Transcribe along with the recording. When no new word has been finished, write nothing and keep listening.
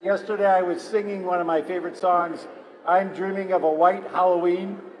Yesterday I was singing one of my favorite songs, I'm Dreaming of a White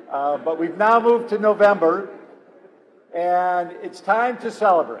Halloween, but we've now moved to November, and it's time to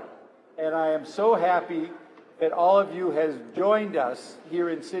celebrate. And I am so happy that all of you has joined us here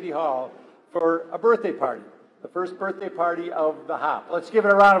in City Hall for a birthday party, the first birthday party of the Hop. Let's give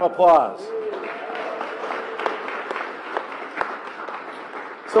it a round of applause.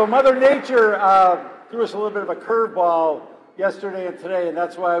 So Mother Nature threw us a little bit of a curveball yesterday and today, and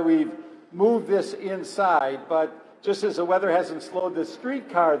that's why we've moved this inside. But just as the weather hasn't slowed the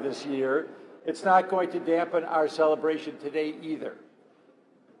streetcar this year, it's not going to dampen our celebration today either.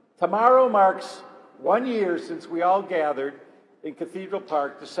 Tomorrow marks 1 year since we all gathered in Cathedral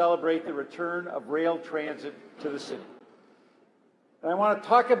Park to celebrate the return of rail transit to the city. And I want to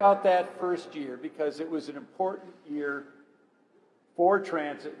talk about that first year because it was an important year for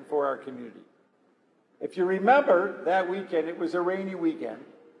transit and for our community. If you remember that weekend, it was a rainy weekend.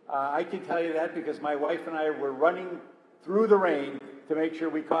 I can tell you that because my wife and I were running through the rain to make sure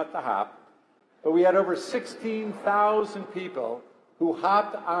we caught the Hop. But we had over 16,000 people who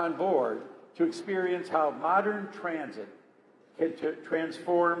hopped on board to experience how modern transit can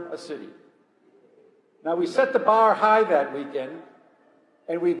transform a city. Now, we set the bar high that weekend,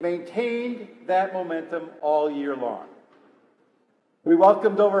 and we've maintained that momentum all year long. We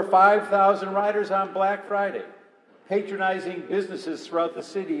welcomed over 5,000 riders on Black Friday, patronizing businesses throughout the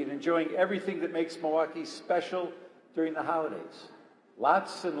city and enjoying everything that makes Milwaukee special during the holidays.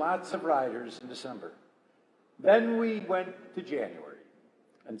 Lots and lots of riders in December. Then we went to January.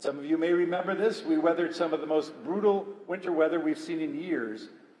 And some of you may remember this. We weathered some of the most brutal winter weather we've seen in years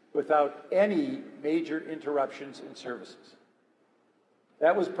without any major interruptions in services.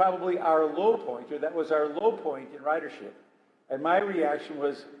 That was probably our low point, or that was our low point in ridership. And my reaction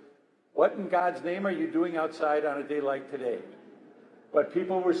was, what in God's name are you doing outside on a day like today? But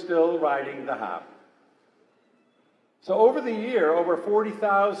people were still riding the Hop. So over the year, over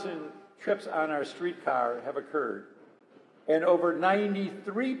 40,000 trips on our streetcar have occurred, and over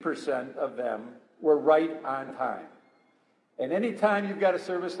 93% of them were right on time. And anytime you've got a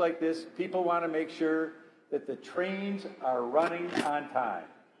service like this, people want to make sure that the trains are running on time.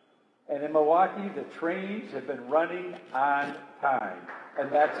 And in Milwaukee, the trains have been running on time, and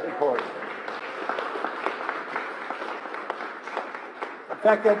that's important. In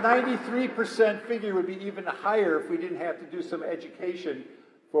fact, that 93% figure would be even higher if we didn't have to do some education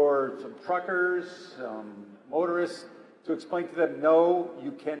for some truckers, some motorists, to explain to them, no,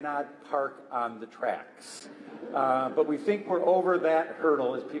 you cannot park on the tracks. But we think we're over that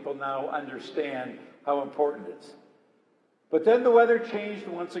hurdle as people now understand how important it is. But then the weather changed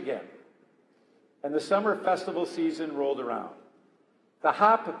once again, and the summer festival season rolled around. The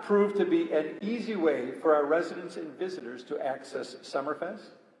Hop proved to be an easy way for our residents and visitors to access Summerfest,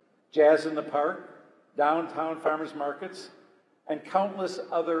 Jazz in the Park, downtown farmers markets, and countless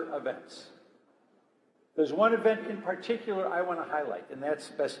other events. There's one event in particular I want to highlight, and that's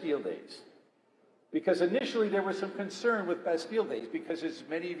Bastille Days. Because initially there was some concern with Bastille Days, because as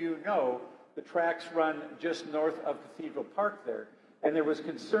many of you know, the tracks run just north of Cathedral Park there, and there was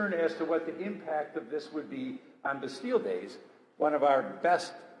concern as to what the impact of this would be on Bastille Days, one of our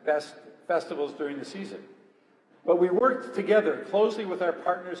best festivals during the season. But we worked together closely with our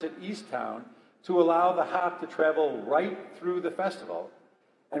partners at Easttown to allow the Hop to travel right through the festival,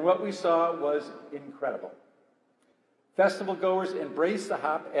 and what we saw was incredible. Festival goers embraced the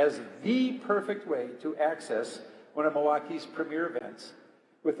Hop as the perfect way to access one of Milwaukee's premier events,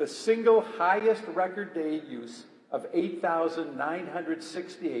 with a single highest record day use of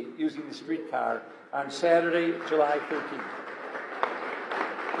 8,968 using the streetcar on Saturday, July 13th.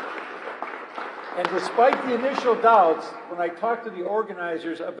 And despite the initial doubts, when I talked to the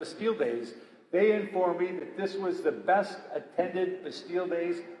organizers of Bastille Days, they informed me that this was the best attended Bastille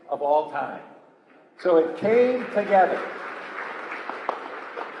Days of all time. So it came together.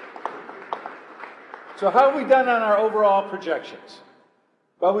 So how have we done on our overall projections?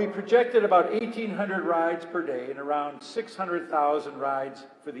 Well, we projected about 1,800 rides per day and around 600,000 rides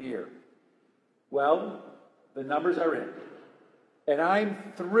for the year. Well, the numbers are in. And I'm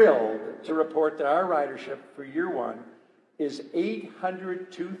thrilled to report that our ridership for year one is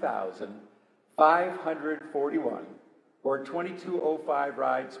 802,541, or 2,205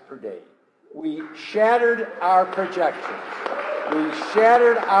 rides per day. We shattered our projections.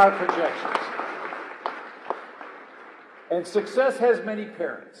 And success has many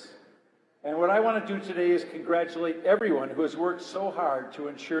parents. And what I want to do today is congratulate everyone who has worked so hard to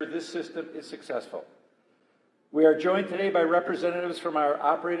ensure this system is successful. We are joined today by representatives from our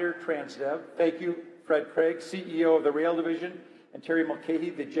operator, Transdev. Thank you, Fred Craig, CEO of the Rail Division, and Terry Mulcahy,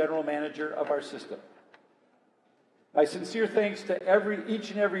 the general manager of our system. My sincere thanks to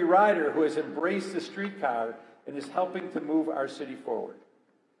each and every rider who has embraced the streetcar and is helping to move our city forward.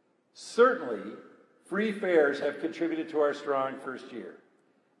 Certainly, free fares have contributed to our strong first year,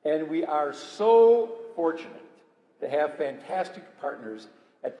 and we are so fortunate to have fantastic partners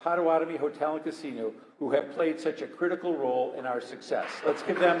at Potawatomi Hotel and Casino who have played such a critical role in our success. Let's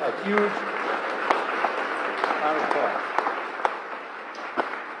give them a huge round of applause.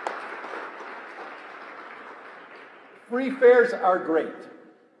 Free fares are great,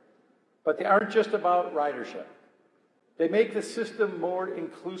 but they aren't just about ridership. They make the system more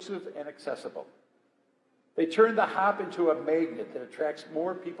inclusive and accessible. They turn the hop into a magnet that attracts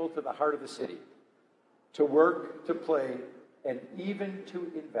more people to the heart of the city, to work, to play, and even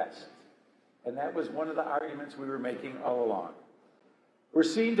to invest. And that was one of the arguments we were making all along. We're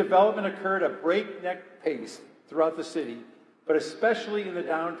seeing development occur at a breakneck pace throughout the city, but especially in the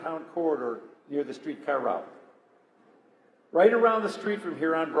downtown corridor near the streetcar route. Right around the street from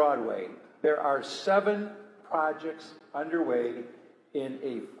here on Broadway, there are 7 projects underway in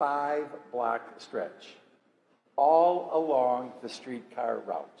a 5-block stretch, all along the streetcar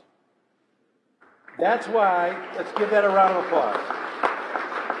route. That's why, let's give that a round of applause.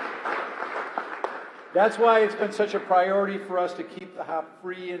 That's why it's been such a priority for us to keep the hop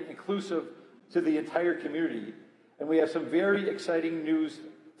free and inclusive to the entire community. And we have some very exciting news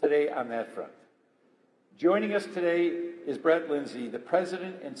today on that front. Joining us today is Brett Lindsay, the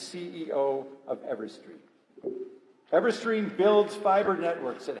president and CEO of Everstream. Everstream builds fiber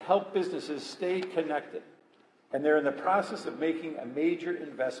networks that help businesses stay connected, and they're in the process of making a major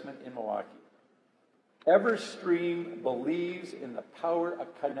investment in Milwaukee. Everstream believes in the power of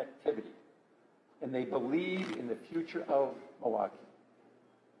connectivity, and they believe in the future of Milwaukee.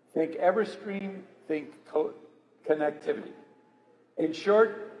 Think Everstream, think connectivity. In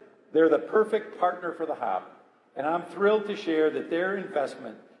short, they're the perfect partner for the hop, and I'm thrilled to share that their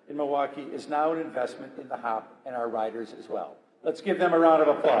investment in Milwaukee is now an investment in the hop and our riders as well. Let's give them a round of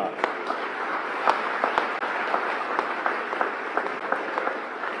applause.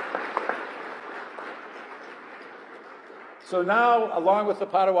 So now, along with the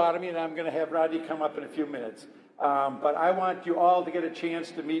Potawatomi, and I'm going to have Rodney come up in a few minutes, but I want you all to get a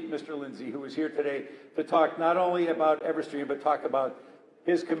chance to meet Mr. Lindsay, who is here today to talk not only about Everstream, but talk about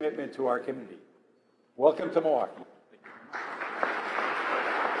his commitment to our community. Welcome to Milwaukee.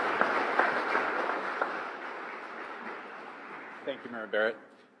 Thank you, Mayor Barrett.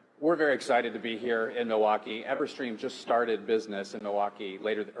 We're very excited to be here in Milwaukee. Everstream just started business in Milwaukee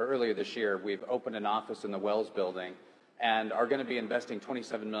earlier this year. We've opened an office in the Wells Building and are going to be investing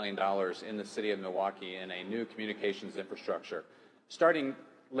 $27 million in the city of Milwaukee in a new communications infrastructure. Starting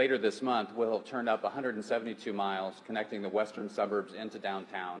later this month, we'll have turned up 172 miles connecting the western suburbs into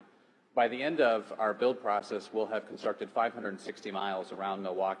downtown. By the end of our build process, we'll have constructed 560 miles around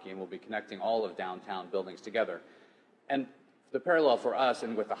Milwaukee, and we'll be connecting all of downtown buildings together. And the parallel for us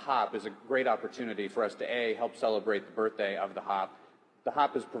and with the hop is a great opportunity for us to, A, help celebrate the birthday of the hop. The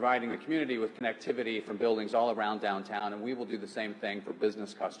hop is providing the community with connectivity from buildings all around downtown, and we will do the same thing for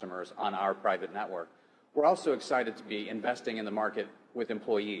business customers on our private network. We're also excited to be investing in the market with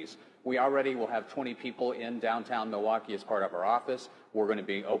employees. We already will have 20 people in downtown Milwaukee as part of our office. We're going to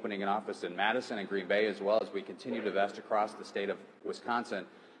be opening an office in Madison and Green Bay, as well as we continue to invest across the state of Wisconsin.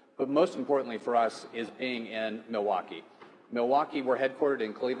 But most importantly for us is being in Milwaukee. Milwaukee, we're headquartered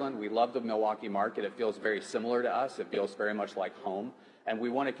in Cleveland. We love the Milwaukee market. It feels very similar to us. It feels very much like home. And we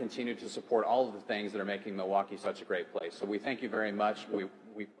want to continue to support all of the things that are making Milwaukee such a great place. So we thank you very much. We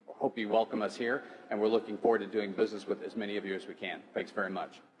hope you welcome us here, and we're looking forward to doing business with as many of you as we can. Thanks very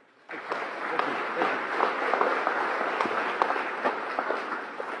much.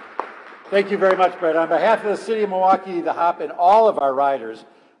 Thank you very much, Brett. On behalf of the City of Milwaukee, the hop, and all of our riders,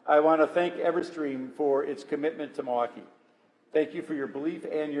 I want to thank Everstream for its commitment to Milwaukee. Thank you for your belief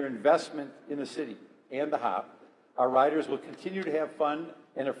and your investment in the city and the hop. Our riders will continue to have fun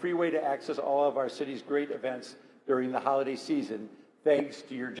and a free way to access all of our city's great events during the holiday season, thanks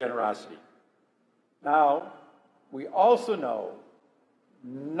to your generosity. Now, we also know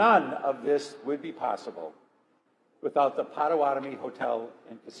none of this would be possible without the Potawatomi Hotel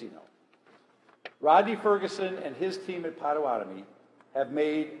and Casino. Rodney Ferguson and his team at Potawatomi have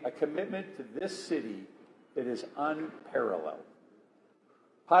made a commitment to this city that is unparalleled.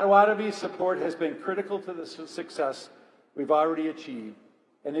 Potawatomi's support has been critical to the success we've already achieved,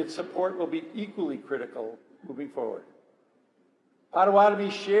 and its support will be equally critical moving forward. Potawatomi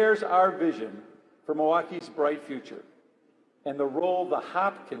shares our vision for Milwaukee's bright future and the role the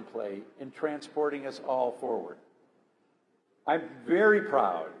hop can play in transporting us all forward. I'm very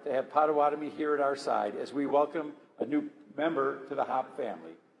proud to have Potawatomi here at our side as we welcome a new member to the Hop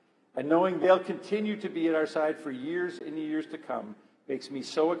family. And knowing they'll continue to be at our side for years and years to come makes me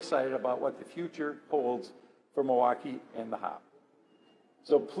so excited about what the future holds for Milwaukee and the Hop.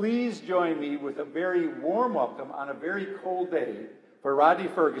 So please join me with a very warm welcome on a very cold day for Rodney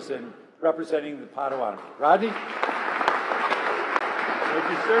Ferguson, representing the Potawatomi. Rodney? Thank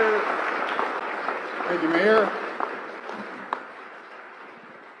you, sir. Thank you, Mayor.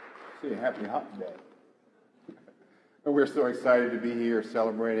 See, happy Hop Day. And we're so excited to be here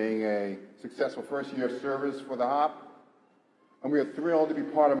celebrating a successful first year of service for the Hop. And we are thrilled to be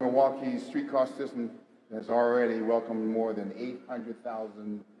part of Milwaukee's streetcar system that has already welcomed more than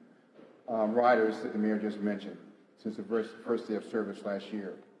 800,000 riders that the Mayor just mentioned since the first day of service last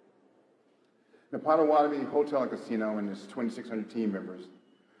year. The Potawatomi Hotel and Casino and its 2,600 team members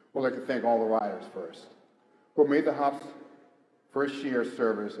would like to thank all the riders first, who made the Hop's first year of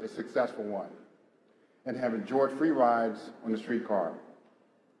service a successful one and have enjoyed free rides on the streetcar.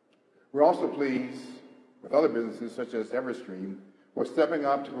 We're also pleased with other businesses such as Everstream who are stepping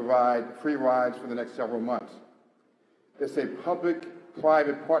up to provide free rides for the next several months. It's a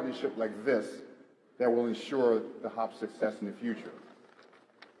public-private partnership like this that will ensure the Hop's success in the future.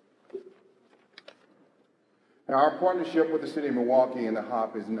 Now, our partnership with the City of Milwaukee and the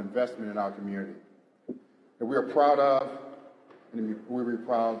Hop is an investment in our community that we are proud of and we'll be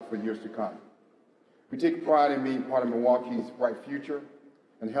proud for years to come. We take pride in being part of Milwaukee's bright future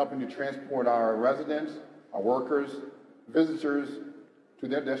and helping to transport our residents, our workers, visitors to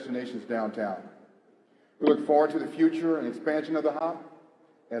their destinations downtown. We look forward to the future and expansion of the Hop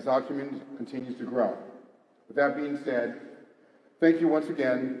as our community continues to grow. With that being said, thank you once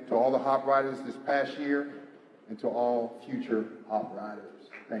again to all the Hop riders this past year and to all future Hop riders.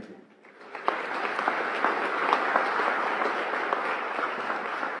 Thank you.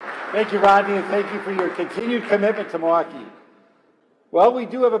 Thank you, Rodney, and thank you for your continued commitment to Milwaukee. Well, we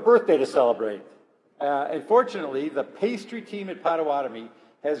do have a birthday to celebrate. Unfortunately, the pastry team at Potawatomi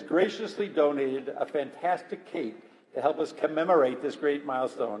has graciously donated a fantastic cake to help us commemorate this great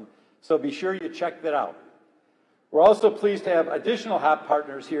milestone, so be sure you check that out. We're also pleased to have additional Hop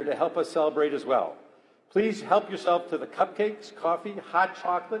partners here to help us celebrate as well. Please help yourself to the cupcakes, coffee, hot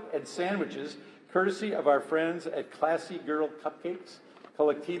chocolate, and sandwiches, courtesy of our friends at Classy Girl Cupcakes,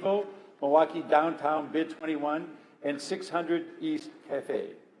 Collectivo, Milwaukee Downtown Bid 21, and 600 East Cafe.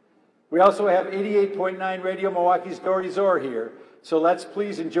 We also have 88.9 Radio Milwaukee's Dory Zor here, so let's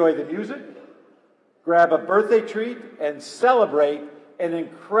please enjoy the music, grab a birthday treat, and celebrate an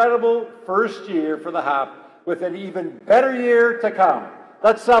incredible first year for the Hop with an even better year to come.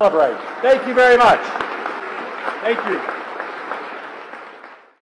 Let's celebrate. Thank you very much. Thank you.